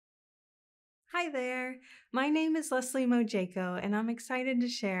Hi there. My name is Leslie Mojako, and I'm excited to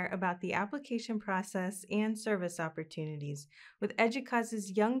share about the application process and service opportunities with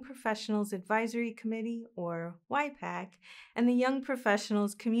EDUCAUSE's Young Professionals Advisory Committee, or YPAC, and the Young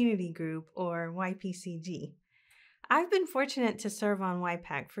Professionals Community Group, or YPCG. I've been fortunate to serve on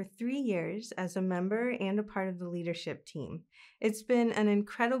YPAC for 3 years as a member and a part of the leadership team. It's been an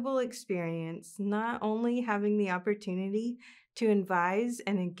incredible experience, not only having the opportunity to advise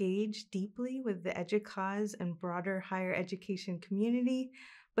and engage deeply with the EDUCAUSE and broader higher education community,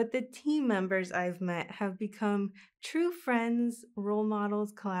 but the team members I've met have become true friends, role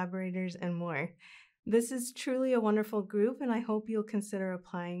models, collaborators, and more. This is truly a wonderful group, and I hope you'll consider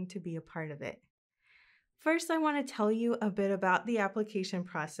applying to be a part of it. First, I want to tell you a bit about the application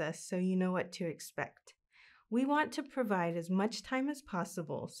process so you know what to expect. We want to provide as much time as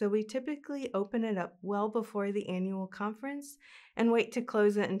possible, so we typically open it up well before the annual conference and wait to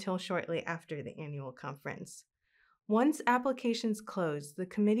close it until shortly after the annual conference. Once applications close, the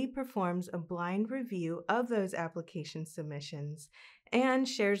committee performs a blind review of those application submissions and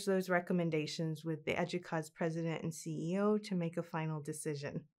shares those recommendations with the EDUCAUSE president and CEO to make a final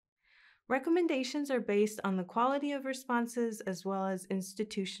decision. Recommendations are based on the quality of responses as well as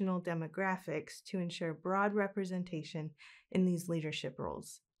institutional demographics to ensure broad representation in these leadership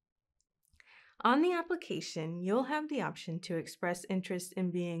roles. On the application, you'll have the option to express interest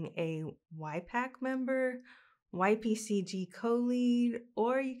in being a YPAC member, YPCG co-lead,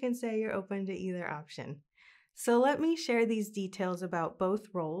 or you can say you're open to either option. So let me share these details about both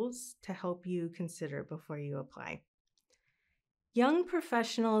roles to help you consider before you apply. Young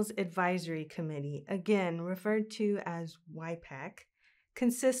Professionals Advisory Committee, again referred to as YPAC,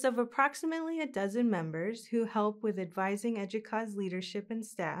 consists of approximately a dozen members who help with advising EDUCAUSE leadership and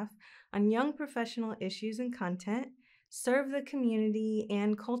staff on young professional issues and content, serve the community,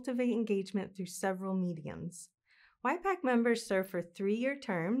 and cultivate engagement through several mediums. YPAC members serve for 3-year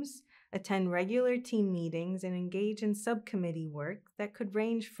terms, attend regular team meetings, and engage in subcommittee work that could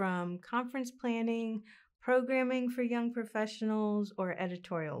range from conference planning, programming for young professionals, or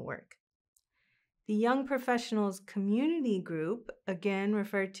editorial work. The Young Professionals Community Group, again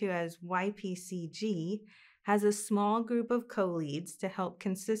referred to as YPCG, has a small group of co-leads to help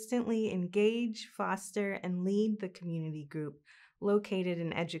consistently engage, foster, and lead the community group located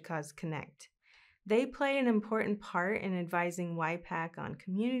in EDUCAUSE Connect. They play an important part in advising YPAC on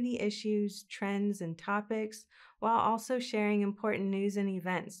community issues, trends, and topics, while also sharing important news and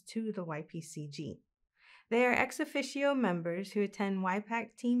events to the YPCG. They are ex officio members who attend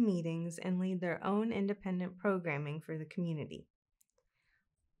YPAC team meetings and lead their own independent programming for the community.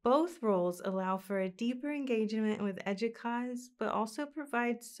 Both roles allow for a deeper engagement with EDUCAUSE, but also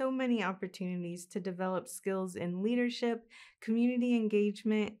provide so many opportunities to develop skills in leadership, community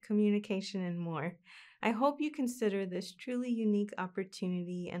engagement, communication, and more. I hope you consider this truly unique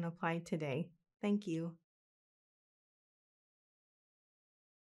opportunity and apply today. Thank you.